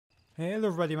Hello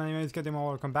everybody, my name is Kadim.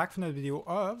 Welcome back for another video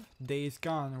of Days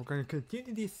Gone. We're going to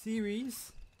continue this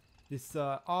series, this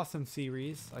awesome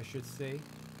series, I should say.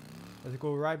 Let's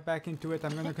go right back into it.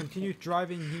 I'm going to continue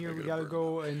driving here. We got to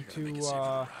go into,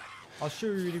 I'll show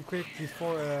you really quick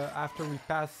before, after we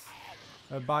pass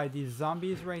by these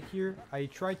zombies right here. I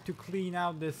tried to clean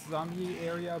out this zombie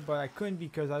area, but I couldn't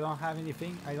because I don't have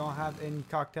anything. I don't have any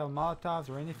cocktail molotovs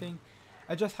or anything.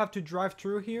 I just have to drive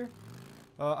through here.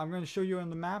 I'm going to show you on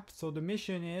the map. So the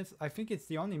mission is, I think it's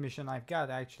the only mission I've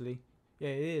got actually. Yeah,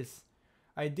 it is.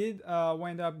 I did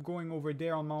wind up going over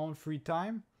there on my own free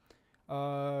time.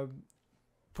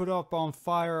 Put up on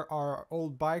fire our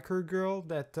old biker girl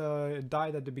that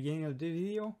died at the beginning of the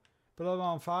video. Put up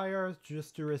on fire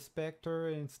just to respect her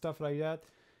and stuff like that.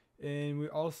 And we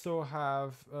also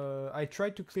have, I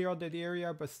tried to clear out that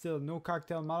area, but still no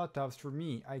cocktail molotovs for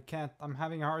me. I can't, I'm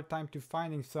having a hard time to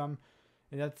finding some.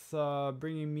 And that's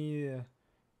bringing me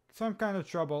some kind of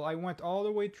trouble. I went all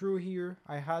the way through here.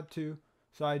 I had to.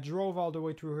 So I drove all the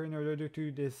way through here in order to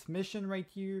do this mission right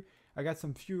here. I got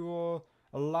some fuel.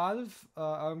 A lot of,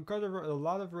 I've got a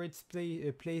lot of red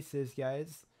places,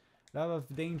 guys. A lot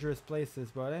of dangerous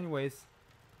places. But anyways,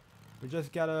 we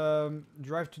just gotta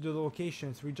drive to the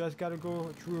locations. We just gotta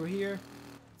go through here.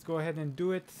 Let's go ahead and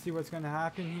do it. See what's gonna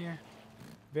happen here.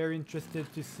 Very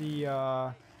interested to see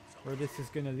where this is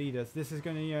gonna lead us. This is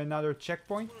gonna be another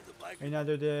checkpoint,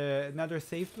 another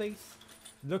safe place.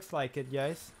 Looks like it,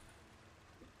 guys.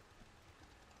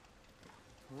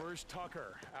 Where's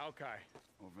Tucker, Alki?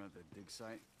 Over at the dig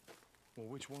site. Well,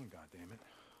 which one, goddammit?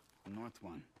 The north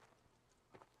one.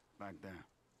 Back there.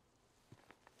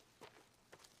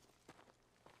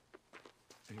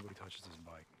 If anybody touches this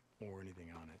bike, or anything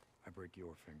on it, I break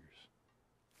your fingers.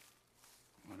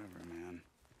 Whatever, man.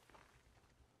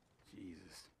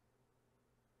 Jesus.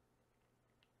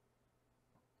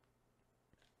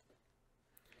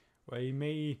 Well, you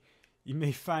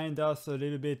may find us a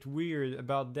little bit weird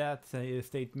about that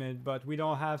statement, but we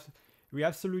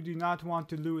absolutely do not want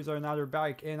to lose another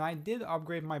bike. And I did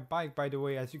upgrade my bike, by the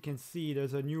way. As you can see,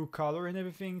 there's a new color and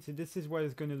everything, so this is what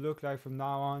it's going to look like from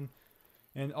now on.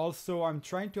 And also I'm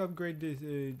trying to upgrade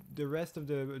the rest of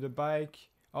the bike,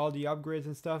 all the upgrades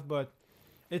and stuff, but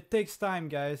it takes time,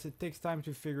 guys. It takes time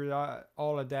to figure out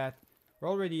all of that. We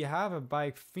already have a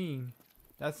bike theme.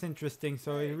 That's interesting.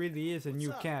 So it really is a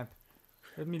new camp.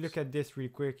 Let me look at this real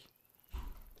quick.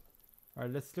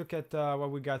 Alright, let's look at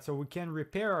what we got. So we can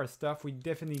repair our stuff. We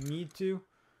definitely need to.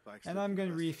 And I'm going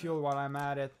to refuel while I'm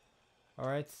at it.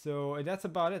 Alright, so that's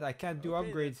about it. I can't do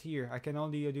upgrades here. I can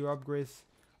only do upgrades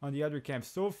on the other camps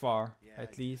so far,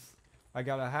 at least. I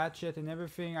got a hatchet and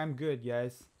everything. I'm good,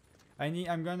 guys.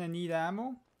 I'm gonna need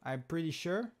ammo. I'm pretty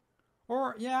sure.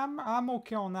 Or, yeah, I'm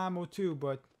okay on ammo too,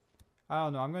 but I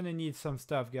don't know. I'm gonna need some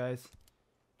stuff, guys,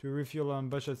 to refuel on a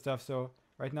bunch of stuff. So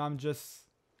right now I'm just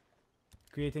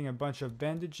creating a bunch of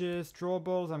bandages,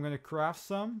 throwables. I'm gonna craft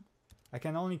some. I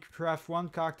can only craft one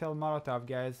cocktail molotov,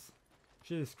 guys.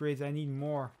 Shit is crazy. I need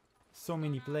more. So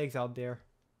many plagues out there.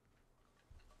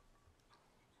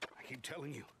 I keep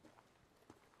telling you.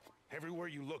 Everywhere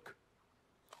you look,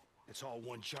 it's all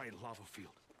one giant lava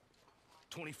field.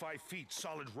 25 feet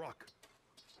solid rock.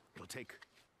 It'll take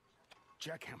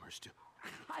jackhammers to...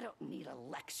 I don't need a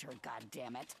lecture,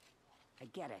 goddammit. I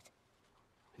get it.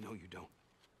 No, you don't.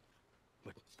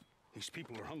 But these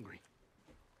people are hungry.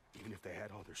 Even if they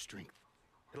had all their strength.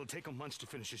 It'll take them months to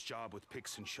finish this job with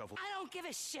picks and shovels. I don't give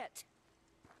a shit.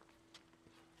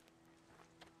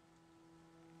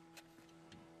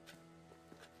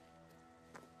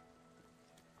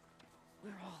 We're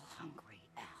all hungry,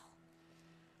 Al.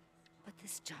 But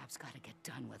this job's gotta get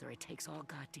done whether it takes all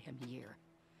goddamn year.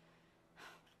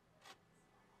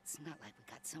 It's not like we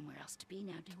got somewhere else to be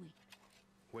now, do we?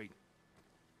 Wait.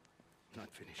 Not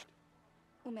finished.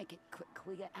 We'll make it quick,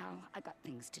 will ya, Al? I got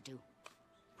things to do.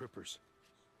 Rippers.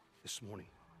 This morning,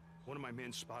 one of my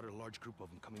men spotted a large group of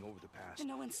them coming over the pass. And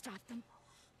no one stopped them?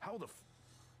 How the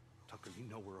Tucker, you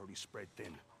know we're already spread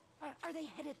thin. Are they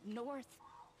headed north?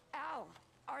 Al,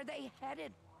 are they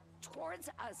headed towards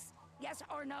us? Yes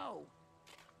or no?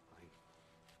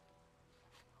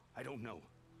 I don't know.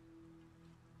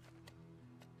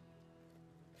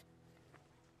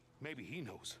 Maybe he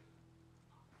knows.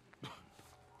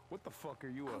 What the fuck are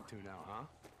you up to now, huh?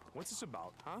 What's this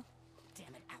about, huh?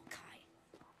 Damn it, Alki.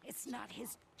 It's not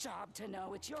his job to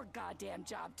know. It's your goddamn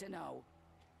job to know.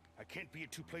 I can't be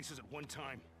at two places at one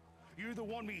time. You either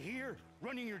want me here,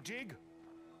 running your dig,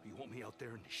 or you want me out there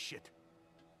in the shit,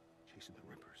 chasing the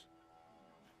Rippers.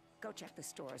 Go check the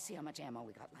store, see how much ammo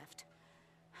we got left.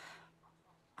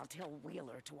 I'll tell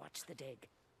Wheeler to watch the dig.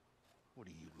 What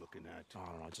are you looking at?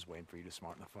 I don't know, just waiting for you to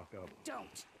smarten the fuck up.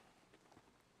 Don't.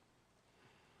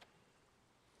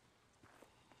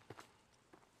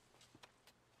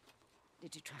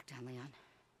 Did you track down Leon?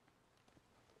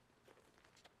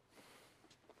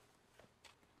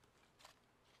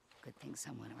 Good thing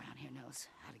someone around here knows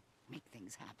how to make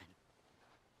things happen.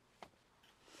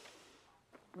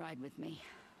 Ride with me.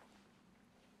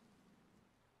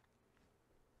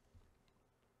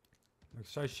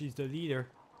 Looks like she's the leader.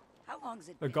 How long's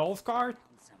it A been golf cart?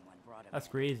 since someone brought him That's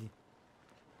in? crazy.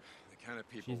 The kind of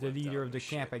people She's the left leader out of in the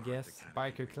shit camp, I aren't the guess. kind of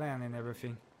Biker people clan you and want.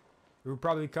 everything. It would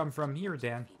probably come from here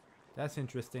then. That's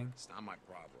interesting. It's not my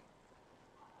problem.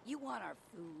 You want our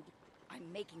food?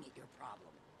 I'm making it your problem.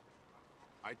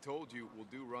 I told you we'll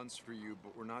do runs for you,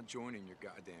 but we're not joining your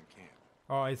goddamn camp.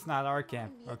 Oh, it's not our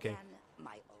camp. Me Okay. again,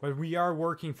 my old. But we are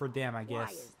working for them, I Why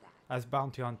guess. is that? As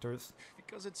bounty hunters.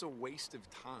 Because it's a waste of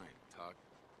time, Tuck.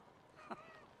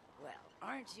 Well,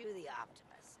 aren't you the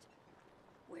optimist?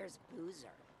 Where's Boozer?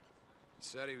 He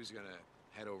said he was gonna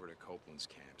head over to Copeland's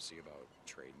camp, see about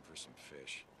trading for some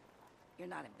fish. You're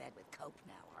not in bed with Cope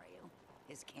now, are you?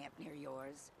 His camp near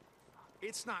yours?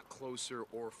 It's not closer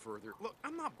or further. Look,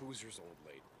 I'm not Boozer's old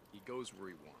lady. He goes where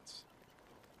he wants.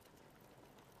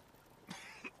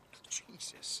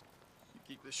 Jesus. You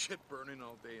keep the shit burning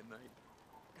all day and night.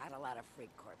 Got a lot of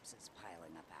freak corpses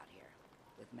piling up out here.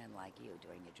 With men like you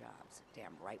doing your jobs.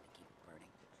 Damn right we keep it burning.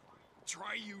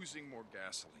 Try using more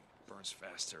gasoline. Burns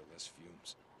faster, less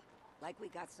fumes. Like we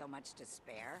got so much to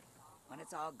spare. When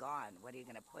it's all gone, what are you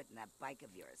gonna put in that bike of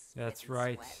yours? That's Spit and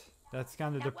right. sweat? That's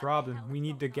kind of Now the what the problem. hell We is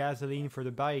need the going on? gasoline for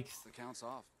the bikes. The count's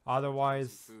off.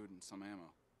 Otherwise, Some food and some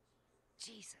ammo.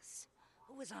 Jesus.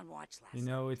 Who was on watch last you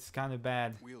know, it's kind of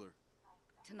bad. Wheeler,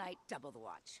 Tonight, double the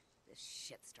watch. This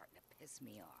shit's starting to piss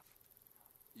me off.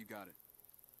 you got it.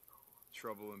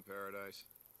 Trouble in paradise.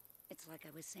 It's like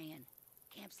I was saying.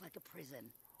 Camp's like a prison.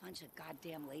 Bunch of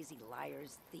goddamn lazy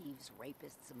liars, thieves,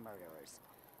 rapists, and murderers.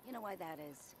 You know why that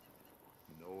is?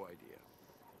 No idea.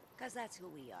 'Cause that's who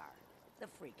we are. The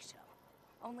freak show.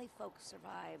 Only folks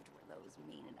survived were those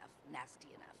mean enough, nasty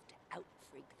enough to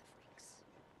out-freak the freaks.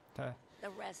 Tha- The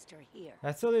rest are here.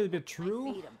 That's a little bit I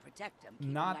true. feed 'em, protect 'em, keep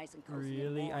 'em Not nice and cozy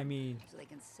and really. I warm, mean, so they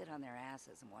can sit on their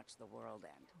asses and watch the world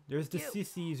end. there's the You,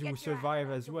 sissies who get your survive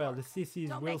ass back as to well. work. The sissies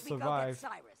Don't will make me go get survive.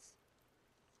 Cyrus.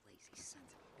 Lazy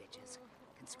sons of bitches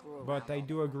can screw But around I all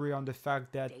do they agree on the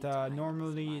fact that Daytime is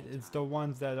normally my it's time. the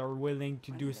ones that are willing to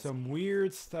do Running this some camp,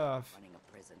 weird stuff running a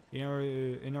prison. in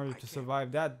order I to can't-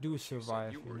 survive. That do You said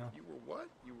survive, you you were, know. you were what?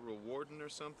 You were a warden or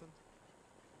something?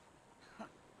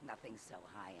 Nothing so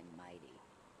high and mighty.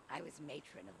 I was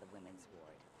matron of the women's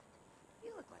ward.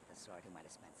 You look like the sort who might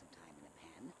have spent some time in the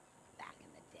pen back in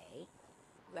the day.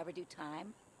 You ever do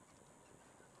time?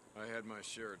 I had my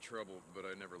share of trouble, but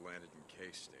I never landed in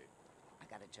K-State. I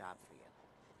got a job for you.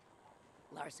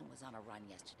 Larson was on a run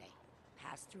yesterday.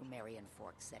 Passed through Marion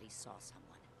Forks, said he saw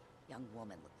someone. Young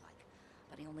woman looked like,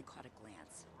 but he only caught a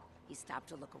glance. He stopped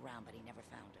to look around, but he never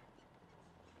found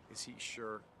her. Is he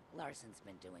sure? Larson's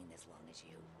been doing this long as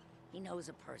you. He knows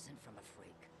a person from a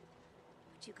freak.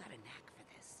 But you got a knack for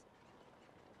this.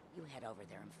 You head over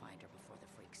there and find her before the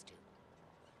freaks do.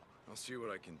 I'll see what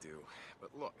I can do.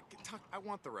 But look, Tuck, I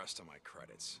want the rest of my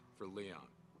credits for Leon.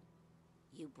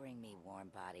 You bring me warm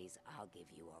bodies, I'll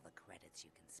give you all the credits you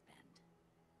can spend.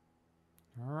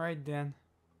 Alright then.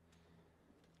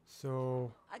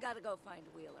 So, I gotta go find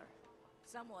Wheeler.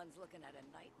 Someone's looking at a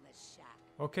night in the shack.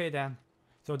 okay then.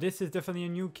 So this is definitely a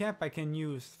new camp I can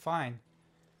use. Fine.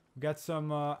 We got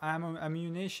some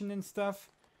ammunition and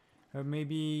stuff.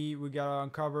 Maybe we gotta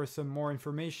uncover some more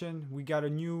information. We got a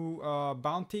new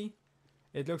bounty.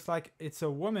 It looks like it's a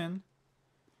woman.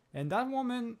 And that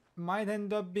woman might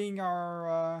end up being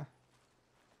our...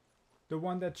 the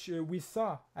one that we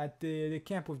saw at the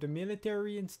camp with the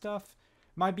military and stuff.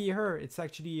 Might be her. It's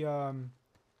actually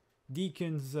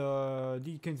Deacon's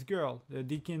girl.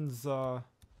 Deacon's...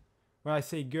 when I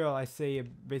say girl, I say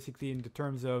basically in the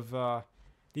terms of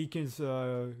Deacon's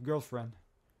girlfriend.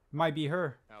 Might be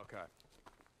her. Okay.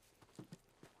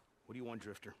 What do you want,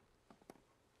 Drifter?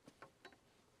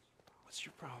 What's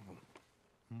your problem?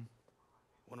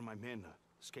 One of my men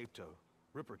escaped a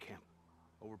Ripper camp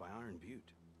over by Iron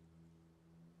Butte.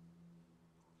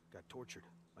 Got tortured,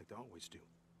 like they always do.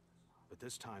 But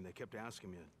this time they kept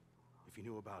asking me if you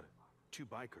knew about it. Two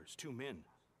bikers, two men,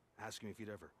 asking me if you'd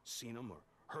ever seen them or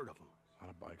heard of them. A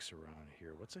lot of bikes around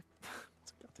here. What's it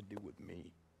got to do with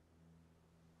me?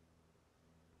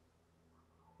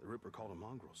 The Ripper called them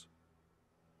mongrels.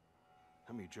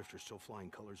 How many drifters still flying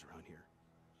colors around here?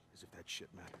 As if that shit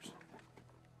matters.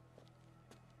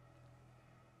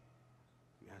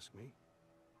 You ask me?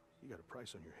 You got a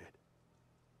price on your head.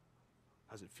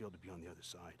 How's it feel to be on the other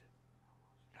side?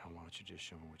 Now, why don't you just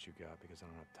show me what you got, because I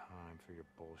don't have time for your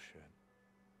bullshit.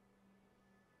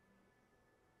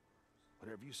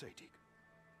 Whatever you say, Deke.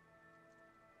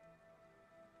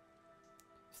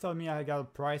 Tell me I got a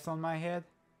price on my head?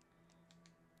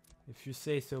 If you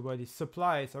say so, buddy.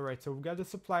 Supplies. Alright, so we've got the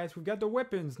supplies. We've got the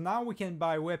weapons. Now we can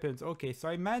buy weapons. Okay, so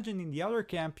I imagine in the other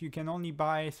camp you can only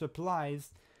buy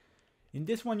supplies. In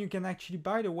this one you can actually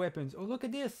buy the weapons. Oh, look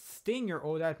at this. Stinger.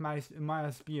 Oh, that might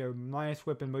be a nice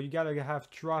weapon. But you gotta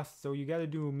have trust. So you gotta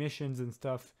do missions and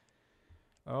stuff.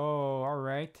 Oh,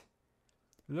 alright.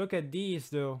 Look at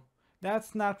these though.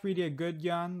 That's not really a good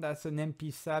gun. That's an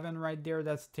MP7 right there.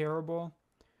 That's terrible.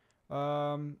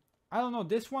 I don't know.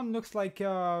 This one looks like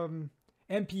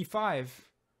MP5.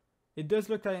 It does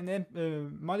look like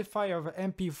an modifier of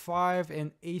MP5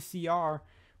 and ACR,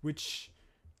 which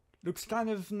looks kind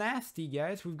of nasty,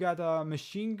 guys. We've got a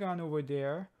machine gun over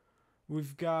there.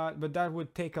 We've got, but that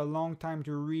would take a long time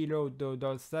to reload though.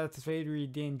 That's very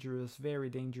dangerous, very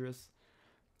dangerous.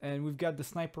 And we've got the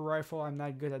sniper rifle. I'm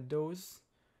not good at those.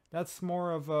 That's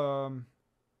more of a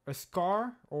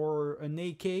SCAR or an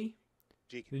AK.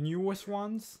 The newest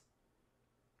ones.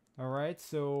 Alright,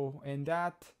 so, and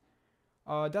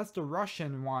that's the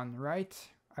Russian one, right?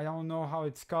 I don't know how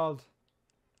it's called.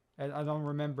 I don't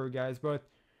remember, guys, but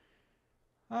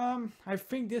I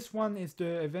think this one is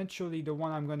eventually the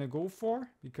one I'm gonna go for,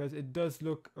 because it does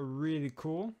look really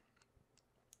cool.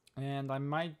 And I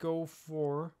might go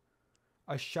for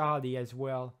a shotty as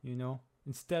well, you know,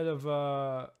 instead of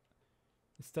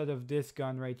this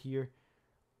gun right here.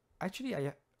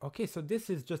 Actually, okay, so this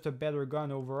is just a better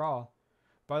gun overall.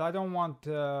 But I don't want,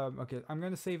 okay, I'm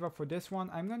going to save up for this one.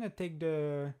 I'm going to take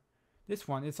this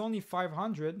one. It's only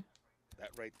 500. That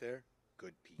right there,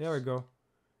 good piece. There we go.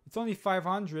 It's only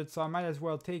 500, so I might as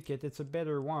well take it. It's a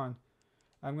better one.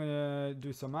 I'm going to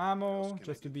do some ammo,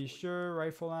 just to be sure.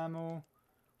 Rifle ammo.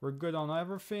 We're good on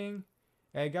everything.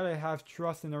 I got to have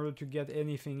trust in order to get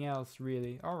anything else,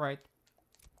 really. Alright.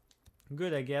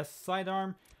 Good, I guess.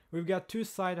 Sidearm. We've got 2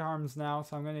 sidearms now,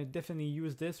 so I'm going to definitely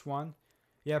use this one.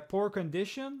 Yeah, poor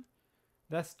condition.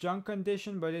 That's junk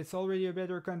condition, but it's already a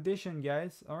better condition,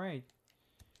 guys. Alright.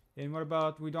 And what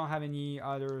about, we don't have any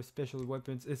other special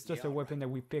weapons. It's just a weapon that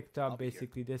we picked up,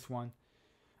 basically, this one.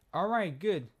 Alright,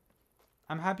 good.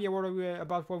 I'm happy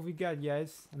about what we got,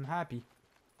 guys. I'm happy.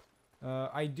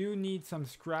 I do need some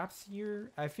scraps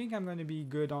here. I think I'm going to be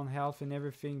good on health and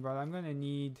everything, but I'm going to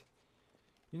need...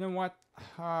 You know what?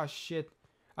 Ah, shit.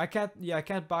 I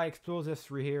can't buy explosives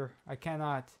through here. I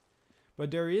cannot. But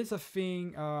there is a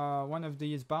thing, one of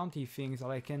these bounty things that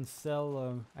I can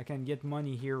sell. I can get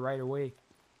money here right away.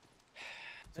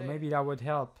 So maybe that would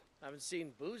help. I haven't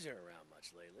seen Boozer around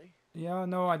much lately. Yeah,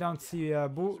 no, I don't see.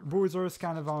 Boozer's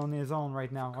kind of on his own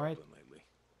right now, alright?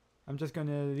 I'm just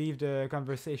gonna leave the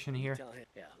conversation here. Tell him.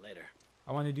 Yeah, later.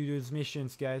 I want to do those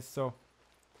missions, guys, so...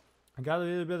 I got a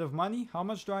little bit of money. How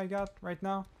much do I got right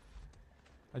now?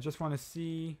 I just want to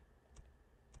see.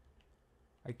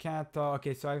 I can't.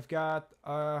 Okay, so I've got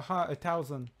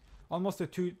 1,000, almost a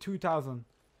 2,000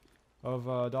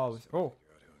 of dollars. Oh,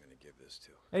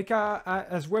 AK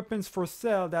has weapons for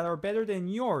sale that are better than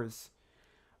yours.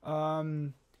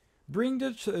 Bring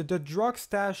the drug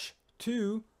stash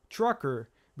to Trucker.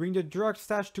 Bring the drug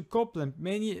stash to Copeland.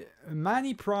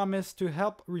 Manny promised to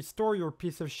help restore your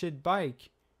piece of shit bike.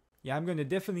 Yeah, I'm gonna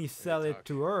definitely sell it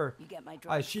to her.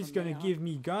 She's gonna give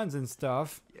me guns and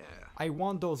stuff. Yeah. I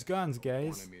want those guns,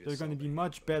 guys. They're gonna be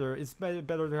much better. It's better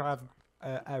to have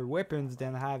weapons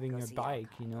than having a bike,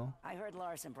 you know. I heard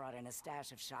Larson brought in a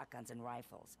stash of shotguns and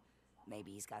rifles.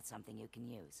 Maybe he's got something you can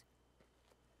use.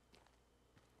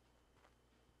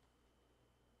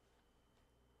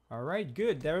 Alright,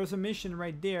 good. There's a mission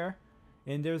right there.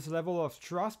 And there's a level of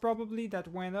trust probably that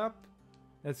went up.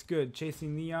 That's good.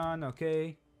 Chasing Leon,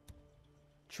 okay.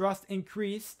 Trust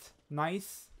increased.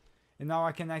 Nice. And now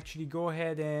I can actually go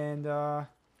ahead and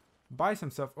buy some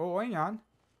stuff. Oh, hang on.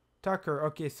 Tucker.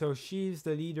 Okay, so she's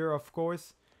the leader, of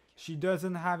course. She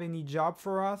doesn't have any job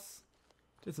for us.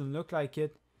 Doesn't look like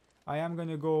it. I am going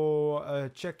to go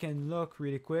check and look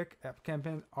really quick at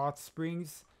Camping Hot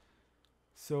Springs.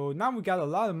 So now we got a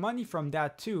lot of money from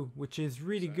that too, which is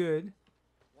really good.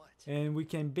 What? And we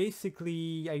can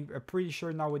basically, I'm pretty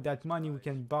sure now with that money we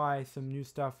can buy some new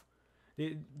stuff.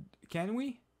 Can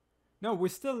we? No, we're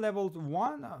still leveled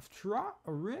 1 of Tra?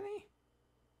 Oh, really?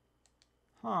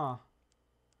 Huh.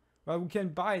 Well, we can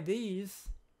buy these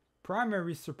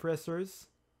primary suppressors.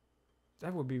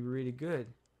 That would be really good.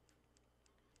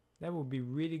 That would be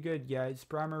really good, guys.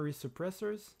 Primary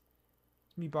suppressors.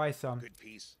 Let me buy some. Good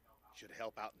piece. Should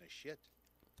help out in the shit.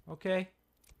 Okay.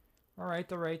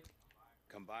 Alright, alright.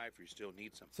 Come by if you still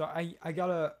need something. So I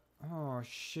gotta... Oh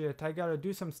shit, I gotta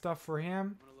do some stuff for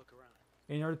him I'm gonna look around.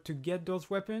 in order to get those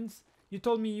weapons. You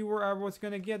told me I was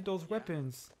gonna get those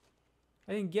weapons.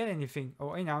 I didn't get anything.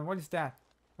 Oh, hang on, what is that?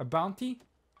 A bounty?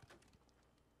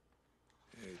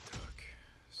 Hey, Tuck.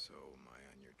 So, am I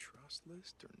on your trust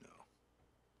list or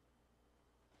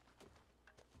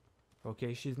no?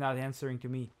 Okay, she's not answering to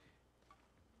me.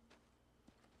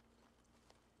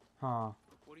 Huh.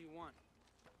 What do you want?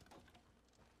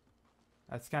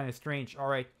 That's kind of strange.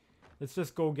 Alright, let's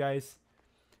just go, guys.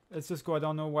 Let's just go. I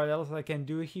don't know what else I can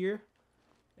do here.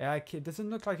 It doesn't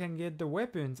look like I can get the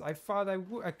weapons. I thought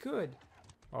I could.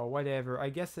 Oh, whatever. I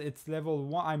guess it's level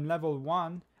 1. I'm level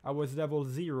 1. I was level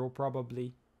 0,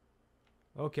 probably.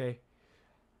 Okay.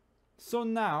 So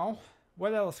now,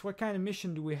 what else? What kind of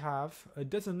mission do we have? It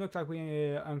doesn't look like we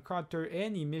encounter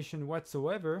any mission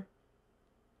whatsoever.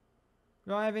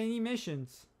 We don't have any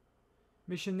missions.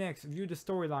 Mission next. View the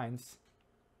storylines.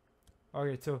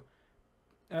 Okay, so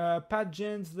Pat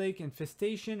Jen's Lake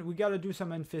infestation. We gotta do some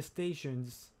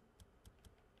infestations.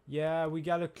 Yeah, we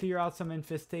gotta clear out some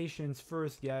infestations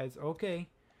first, guys. Okay.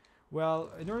 Well,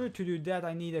 in order to do that,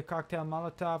 I need a cocktail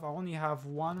Molotov. I only have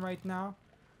one right now.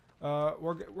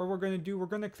 What we're gonna do, we're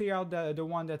gonna clear out the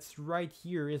one that's right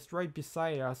here. It's right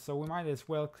beside us, so we might as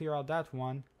well clear out that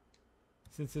one,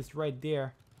 since it's right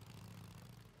there.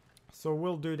 So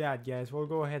we'll do that, guys. We'll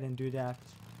go ahead and do that.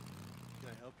 Can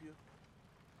I help you?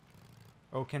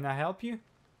 Oh, can I help you?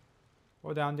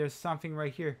 Hold on, there's something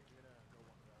right here.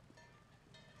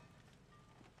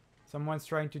 Someone's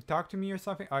trying to talk to me or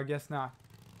something? I guess not.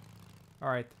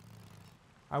 Alright.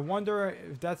 I wonder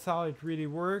if that's how it really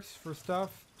works for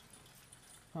stuff.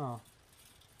 Huh.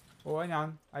 Oh, hang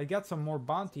on. I got some more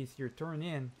bounties here. Turn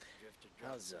in.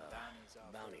 How's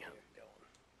bounty hunting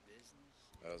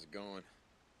going? How's it going?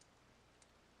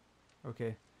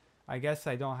 Okay. I guess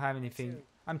I don't have anything.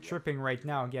 I'm tripping right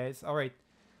now, guys. Alright.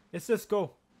 Let's just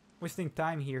go. Wasting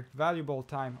time here. Valuable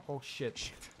time. Oh,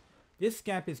 shit. This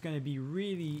camp is going to be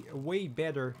really way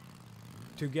better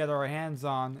to get our hands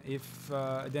on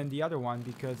than the other one,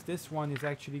 because this one is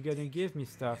actually going to give me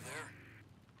stuff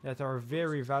that are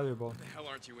very valuable. Why the hell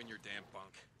aren't you in your damn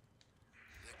bunk?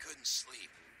 I couldn't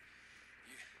sleep.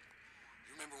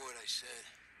 You remember what I said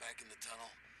back in the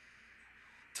tunnel?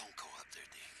 Don't go up there,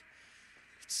 Deke.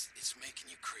 It's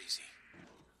making you crazy.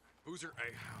 Boozer,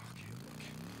 okay, look.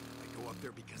 I go up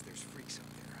there because there's freaks up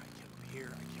there. I kill them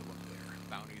here, I kill them there.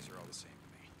 Bounties are all the same to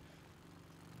me.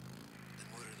 Then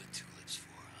what are the tulips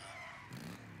for,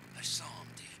 huh? I saw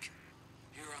them, Deke.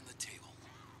 Here on the table.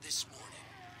 This morning.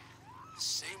 The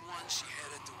same one she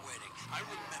had at the wedding. I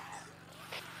remember.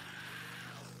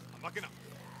 I'm looking up.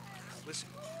 Listen,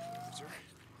 Boozer,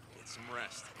 get some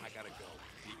rest. I gotta go.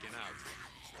 Peeking out.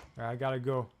 Alright, I gotta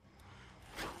go.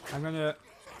 I'm gonna...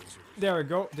 There we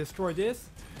go. Destroy this.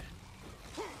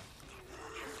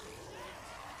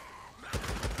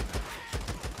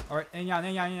 Alright, hang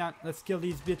on. Let's kill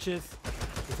these bitches.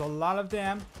 There's a lot of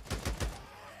them.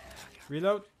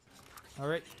 Reload.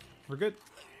 Alright, we're good.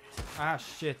 Ah,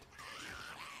 shit.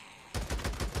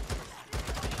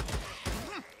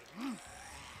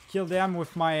 Kill them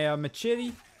with my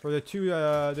machete for the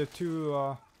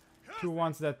two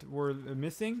ones that were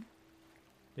missing.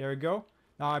 There we go.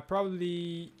 Now I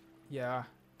probably, yeah,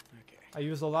 I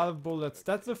use a lot of bullets.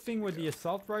 That's the thing with the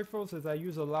assault rifles, is I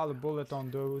use a lot of bullets on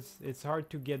those. It's hard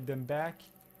to get them back.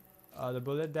 The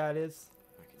bullet, that is.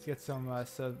 Let's get some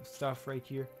stuff right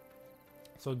here.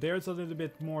 So there's a little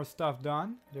bit more stuff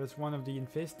done. There's one of the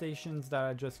infestations that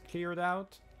I just cleared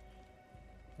out.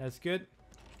 That's good.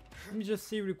 Let me just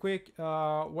see real quick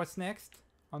what's next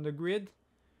on the grid.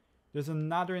 There's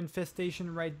another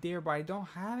infestation right there, but I don't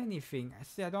have anything.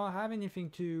 I don't have anything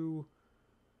to...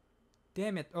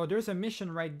 Damn it. Oh, there's a mission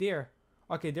right there.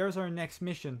 Okay, there's our next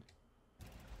mission.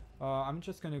 I'm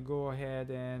just gonna go ahead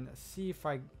and see if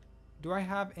I... Do I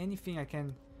have anything I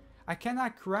can... I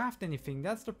cannot craft anything.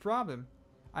 That's the problem.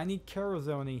 I need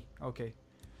kerosene. Okay.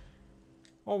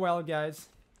 Oh well, guys.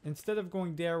 Instead of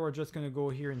going there, we're just gonna go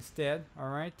here instead.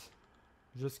 Alright.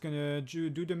 Just gonna do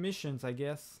the missions, I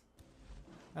guess.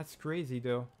 That's crazy,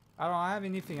 though. I don't have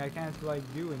anything. I can't, like,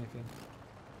 do anything.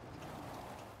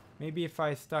 Maybe if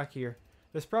I stuck here.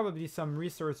 There's probably some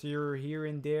resource here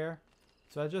and there.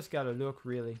 So I just gotta look,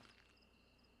 really.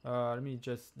 Let me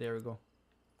just... There we go.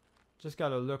 Just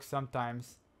gotta look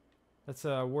sometimes. That's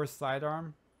a worse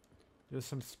sidearm. There's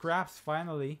some scraps,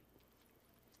 finally.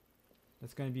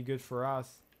 That's gonna be good for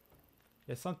us.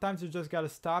 Yeah, sometimes you just gotta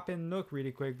stop and look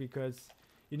really quick, because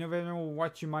you never know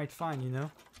what you might find, you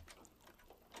know?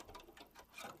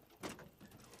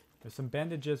 There's some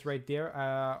bandages right there.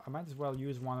 I might as well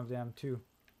use one of them too.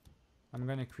 I'm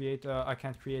gonna create, I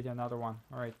can't create another one.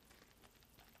 Alright.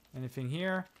 Anything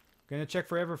here? Gonna check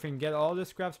for everything. Get all the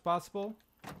scraps possible.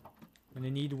 Gonna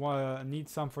need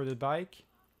some for the bike.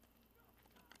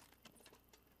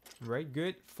 Right,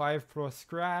 good. 5 plus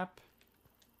scrap.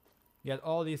 Get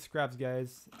all these scraps,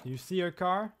 guys. You see your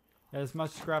car? Get as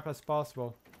much scrap as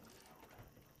possible.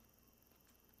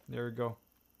 There we go.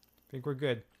 Think we're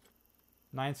good.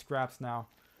 9 scraps now.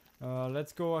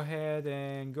 Let's go ahead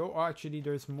and go. Oh, actually,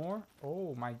 there's more.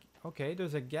 Oh my. Okay,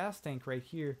 there's a gas tank right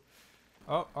here.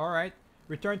 Oh, alright.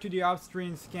 Return to the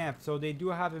upstream camp. So they do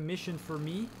have a mission for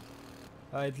me.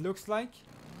 It looks like.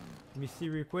 Let me see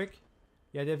real quick.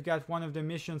 Yeah, they've got one of the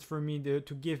missions for me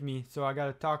to give me. So I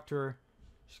gotta talk to her.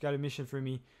 She's got a mission for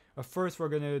me. First, we're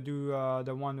gonna do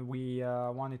the one we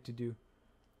wanted to do.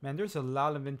 Man, there's a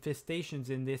lot of infestations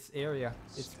in this area.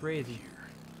 It's crazy.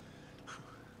 How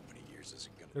many years is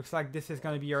it gonna Looks like this is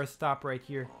gonna be our stop right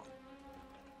here.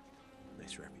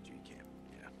 Nice refugee camp,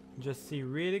 yeah. Just see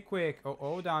really quick. Oh,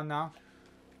 hold on now.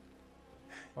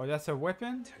 Oh, that's a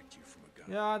weapon? Protect you from a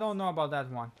gun. Yeah, I don't know about that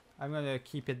one. I'm gonna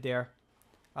keep it there.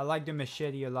 I like the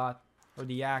machete a lot. Or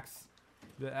the axe.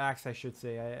 The axe, I should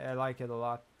say. I like it a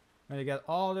lot. I'm gonna get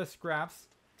all the scraps.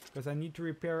 Because I need to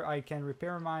repair. I can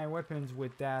repair my weapons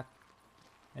with that.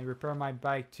 And repair my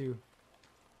bike too.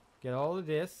 Get all of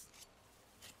this.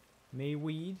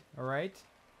 Mayweed. Alright.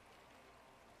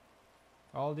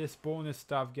 All this bonus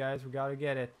stuff, guys. We gotta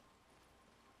get it.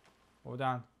 Hold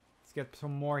on. Let's get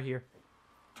some more here.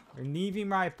 We're leaving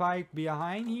my bike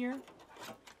behind here.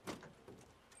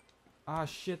 Ah,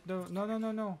 shit. No, no, no,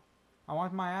 no, no. I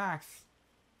want my axe.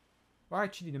 Well,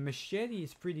 actually, the machete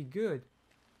is pretty good.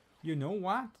 You know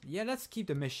what? Yeah, let's keep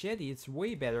the machete. It's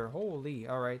way better. Holy.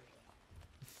 Alright.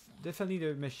 Definitely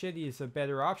the machete is a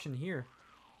better option here.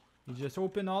 You just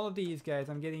open all of these, guys.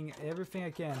 I'm getting everything I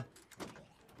can.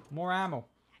 More ammo.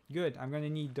 Good. I'm gonna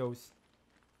need those.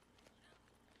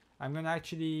 I'm gonna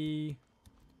actually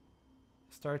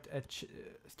start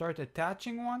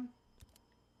attaching one.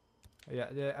 Yeah,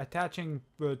 attaching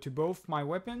to both my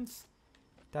weapons.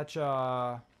 Attach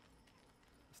stuff.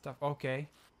 Okay.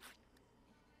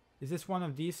 Is this one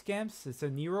of these camps? It's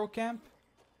a Nero camp.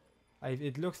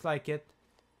 It looks like it.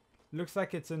 Looks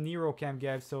like it's a Nero camp,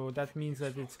 guys. So that means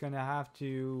that it's gonna have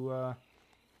to.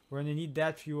 We're gonna need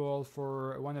that fuel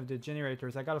for one of the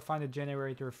generators. I gotta find a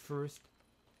generator first.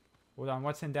 Hold on,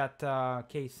 what's in that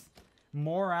case?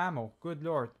 More ammo. Good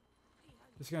lord.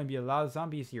 There's gonna be a lot of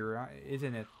zombies here,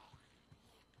 isn't it?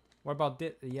 What about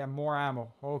this? Yeah, more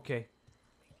ammo. Okay.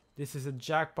 This is a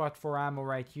jackpot for ammo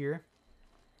right here.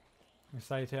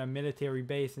 It's like a military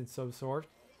base in some sort.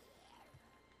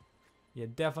 Yeah,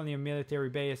 definitely a military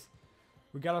base.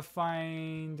 We gotta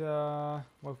find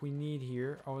what we need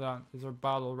here. Hold on, there's our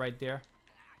bottle right there.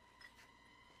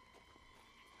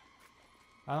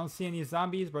 I don't see any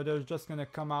zombies, but they're just gonna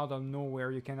come out of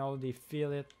nowhere. You can already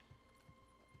feel it.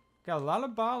 Got a lot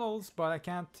of bottles, but I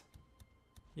can't.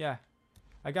 Yeah,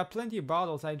 I got plenty of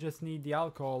bottles. I just need the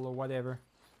alcohol or whatever.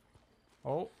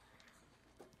 Oh,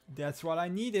 that's what I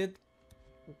needed.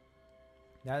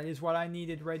 That is what I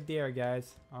needed right there,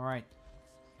 guys. All right.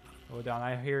 Hold on,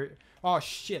 I hear. Oh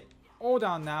shit! Hold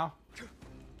on now.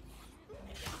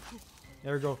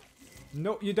 There we go.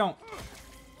 No, you don't.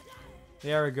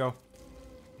 There we go.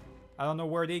 I don't know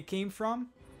where they came from.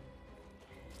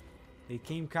 They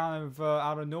came kind of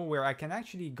out of nowhere. I can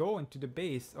actually go into the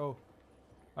base. Oh,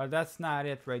 that's not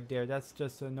it right there. That's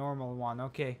just a normal one.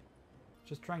 Okay.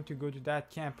 Just trying to go to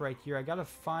that camp right here. I gotta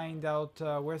find out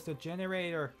where's the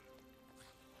generator.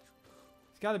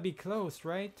 It's gotta be close,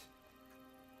 right?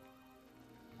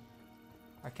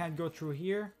 I can't go through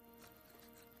here.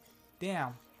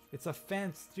 Damn. It's a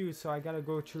fence too, so I gotta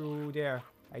go through there,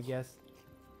 I guess.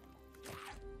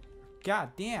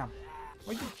 God damn.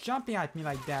 Why are you jumping at me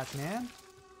like that, man?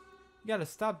 You gotta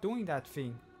stop doing that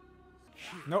thing.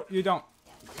 No, you don't.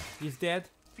 He's dead.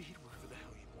 Feed wherever the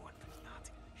hell you want, but not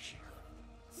here.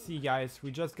 See, guys,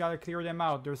 we just gotta clear them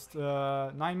out. There's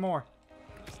 9 more.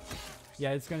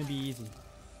 Yeah, it's gonna be easy.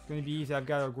 It's gonna be easy. I've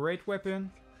got a great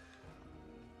weapon.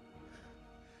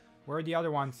 Where are the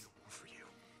other ones? For you.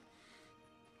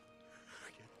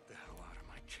 Get the hell out of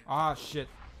my camp. Ah, shit.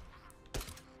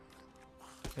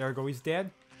 There we go. He's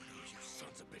dead. You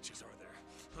sons of bitches are there,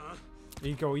 huh?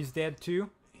 There you go. He's dead too.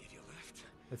 Any of you left?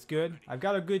 That's good. I've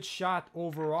got a good shot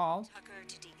overall. Tucker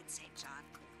to Deacon St. John.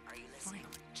 Are you listening?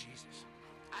 Jesus.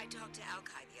 I talked to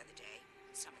Alki the other day,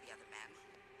 and some of the other men.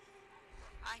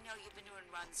 I know you've been doing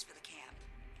runs for the camp.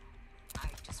 I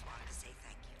just wanted to say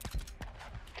thank you.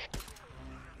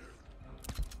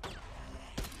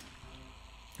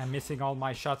 I'm missing all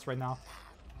my shots right now.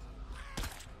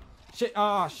 Shit!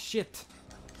 Ah, shit!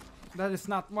 That is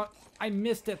not what I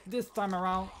missed it this time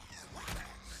around.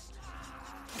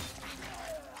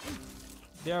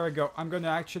 There we go. I'm gonna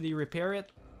actually repair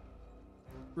it.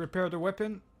 Repair the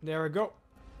weapon. There we go.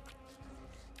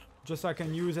 Just so I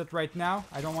can use it right now.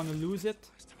 I don't want to lose it.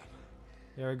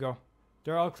 There we go.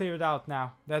 They're all cleared out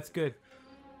now. That's good.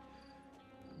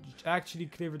 Actually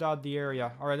cleared out the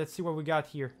area. Alright, let's see what we got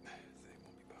here.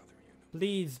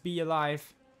 Please be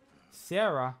alive.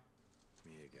 Sarah.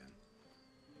 Me again.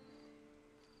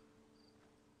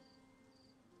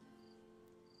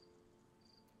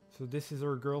 So this is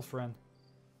her girlfriend.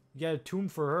 You got a tomb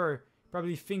for her.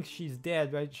 Probably thinks she's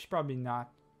dead, but she's probably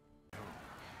not.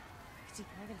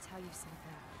 Deacon, I gotta tell you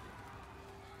something.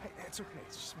 Hey, it's okay.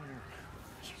 It's just my arm.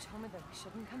 You told me that we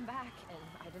shouldn't come back, and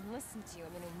I didn't listen to you. I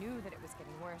mean, I knew that it was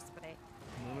getting worse, but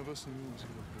None of us knew it was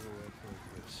gonna blow up like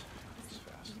this. This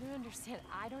fast. You don't understand.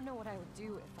 I don't know what I would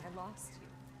do if I lost you.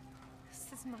 This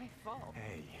is my fault.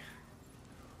 Hey,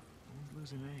 no one's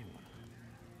losing anyone.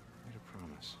 I made a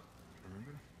promise.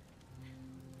 Remember?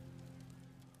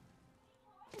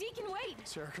 Deacon, wait!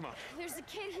 Sarah, come on. There's a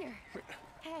kid here.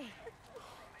 Hey.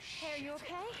 Hey, are you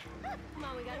okay? Come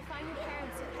on, we gotta find your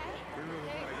parents, okay?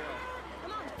 Hey,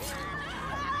 come on.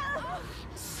 Oh,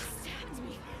 stabbed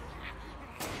me.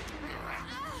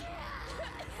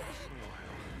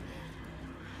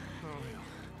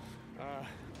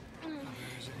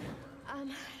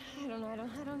 I don't know. I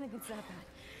don't think it's that bad.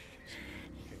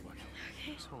 Okay, look.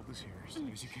 Just hold this here as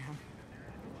long as you can.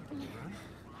 Can you run?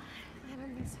 I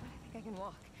don't think so. I think I can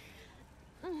walk.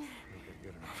 Okay,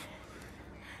 good enough.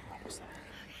 Almost there.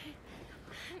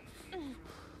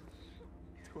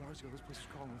 2 hours ago, this place was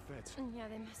calling the feds. Yeah,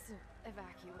 they must have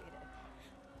evacuated.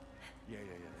 Yeah,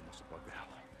 they must have bugged out.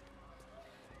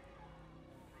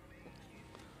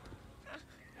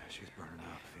 Yeah, she's burning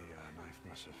up. The knife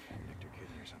must have nicked her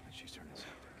kidney or something. She's turning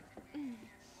septic. How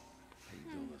you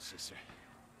doing, little sister?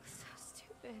 So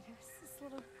stupid. It was this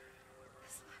little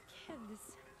kid.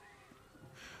 This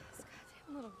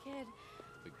goddamn little kid.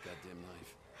 Big goddamn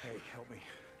knife. Hey, help me.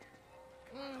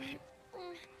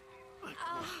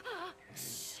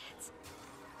 Shit.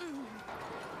 Hey,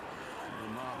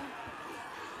 Mom.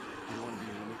 You don't want to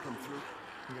be when we come through?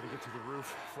 We gotta get to the roof,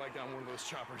 flag down one of those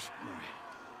choppers. All right.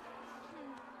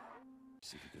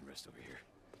 See if you can rest over here.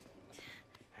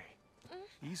 Hey,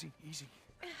 easy.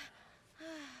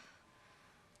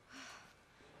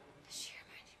 She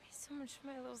reminded me so much of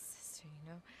my little sister,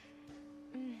 you know?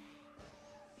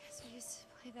 Because we used to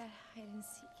play that hide and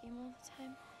seek game all the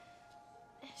time.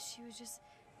 And she would just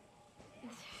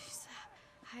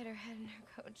hide her head in her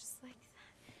coat just like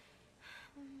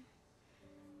that.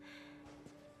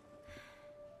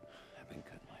 I've been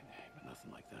cut my name, but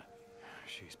nothing like that.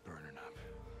 She's burning up.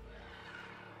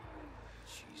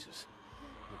 Jesus.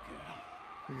 Look at him.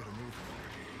 We gotta move.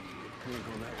 We ain't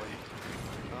going that way.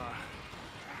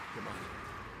 Come on.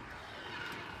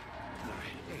 All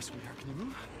right. Hey, sweetheart, can you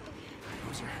move?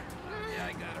 Closer. Yeah,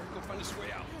 I got her. Go find us a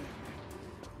way out.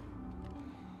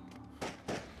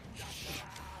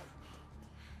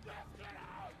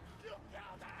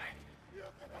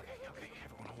 Okay,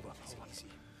 everyone hold up. Easy. What are you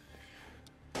thinking?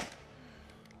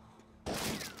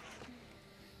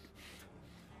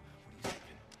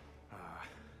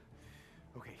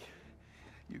 Okay.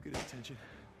 You get his attention.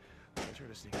 I'll try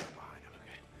to sneak up behind him,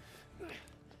 okay?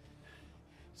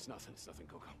 It's nothing.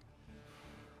 Go.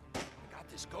 I got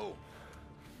this. Go.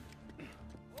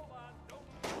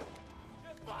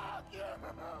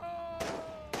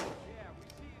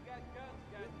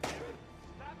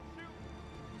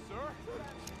 Sir?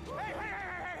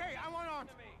 Hey!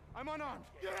 I'm unarmed.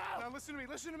 Get out! Now listen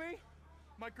to me.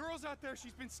 My girl's out there.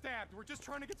 She's been stabbed. We're just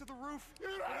trying to get to the roof.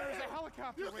 There's a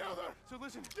helicopter waiting. So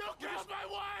listen. You killed my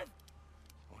wife!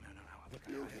 Oh, no. Look, I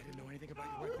didn't know anything about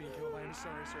your wife being killed. I'm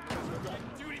sorry, sir. No, you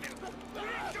didn't do anything. You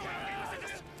didn't do anything. Listen to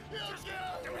this. You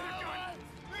killed my wife!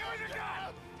 You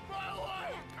killed my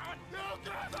wife! You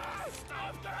killed her!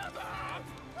 Stop!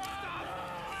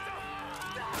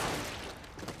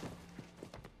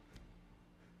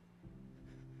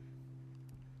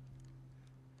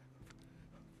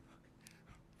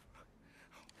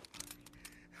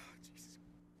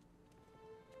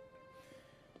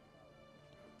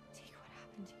 Deke, what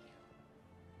happened to you?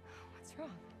 What's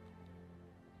wrong?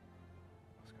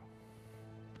 Let's go.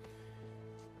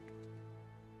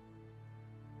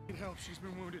 Need help. She's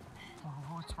been wounded.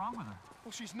 What's wrong with her?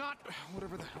 Well, she's not.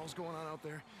 Whatever the hell's going on out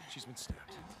there, she's been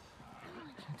stabbed.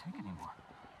 Can't take anymore.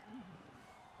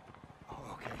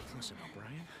 Oh, okay. Listen,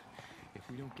 O'Brien. If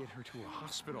we don't get her to a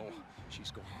hospital,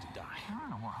 she's going to die. There are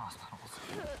no more hospitals.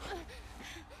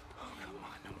 Oh, come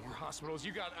on, no more Hospitals,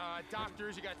 you got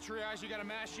doctors, you got triage, you got a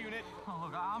MASH unit. Oh,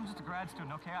 look, I'm just a grad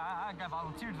student, okay? I got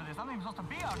volunteered for this. I'm not even supposed to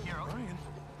be out here. Brian.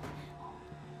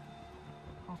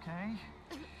 Okay.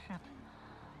 Shit.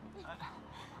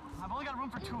 I've only got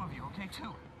room for 2 of you, okay? 2.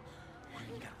 You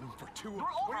got room for 2 of You're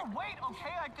us. overweight,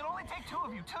 okay? I can only take 2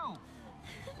 of you, 2.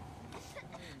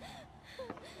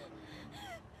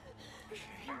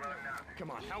 Come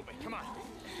on, help me, come on. All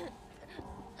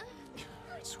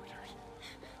right, sweetheart.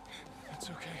 It's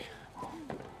okay.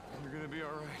 You're gonna be all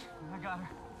right. I got her.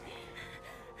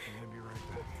 I'm gonna be right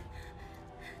back.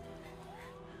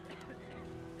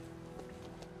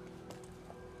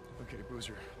 Okay,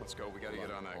 Boozer, let's go. We gotta get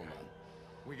on that. Hold on.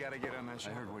 We gotta get on that I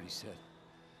ship. heard what he said.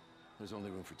 There's only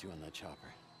room for 2 on that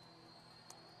chopper.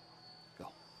 Go.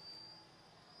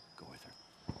 Go with her.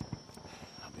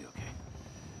 I'll be okay.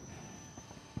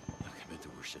 Look, I've been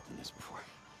through worse shit than this before.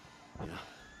 You know?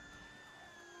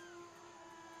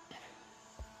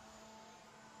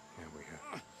 Yeah, we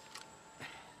have.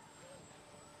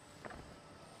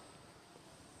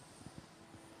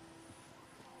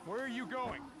 Where are you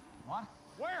going? What?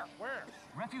 Where?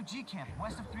 Refugee camp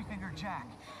west of Three Finger Jack.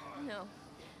 No.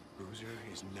 Boozer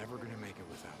is never gonna make it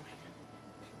without me.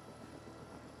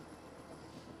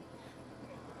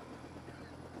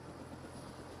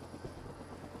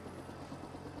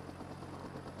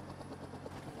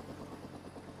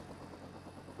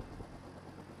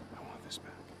 I want this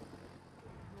back.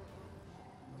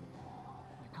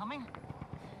 You coming?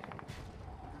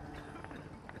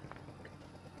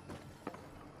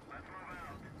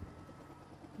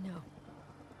 No.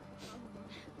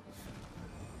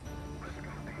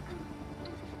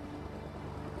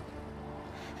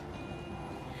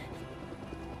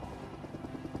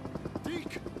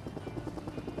 Deke!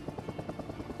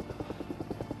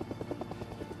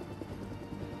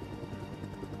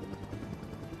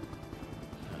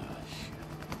 Ah, shit.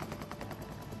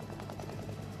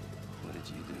 What did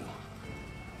you do?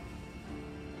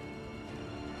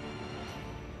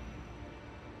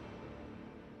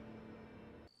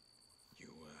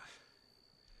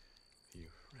 You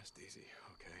rest easy,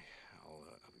 okay? I'll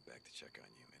be back to check on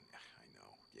you, and I know,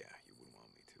 yeah, you wouldn't want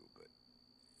me to, but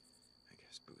I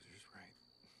guess Boozer's right.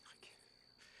 I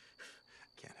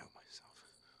can't help myself.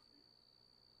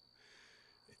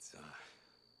 It's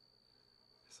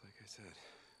like I said,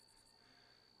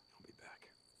 I'll be back.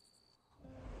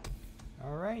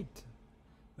 All right,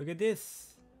 look at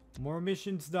this. More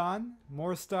missions done,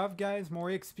 more stuff, guys, more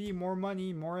XP, more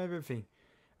money, more everything.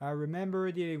 I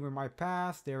remember dealing with my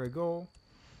past. There we go.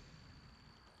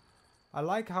 I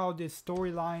like how the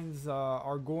storylines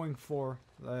are going for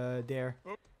there,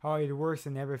 how it works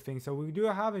and everything. So we do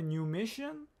have a new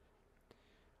mission.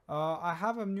 I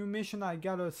have a new mission. I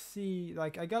gotta see,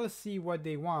 like, I gotta see what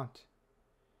they want.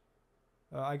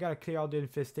 I gotta clear out the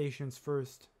infestations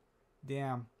first.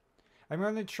 Damn. I'm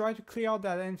gonna try to clear out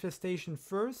that infestation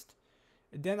first.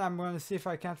 Then I'm gonna see if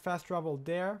I can't fast travel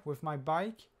there with my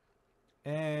bike.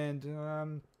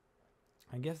 And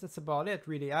I guess that's about it,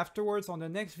 really. Afterwards, on the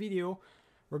next video,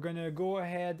 we're gonna go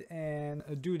ahead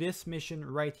and do this mission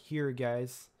right here,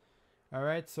 guys.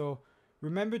 Alright, so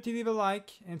remember to leave a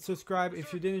like and subscribe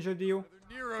if you did enjoy the video.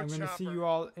 I'm gonna see you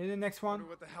all in the next one.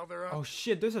 What the hell they're up? Oh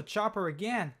shit, there's a chopper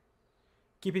again.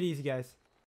 Keep it easy, guys.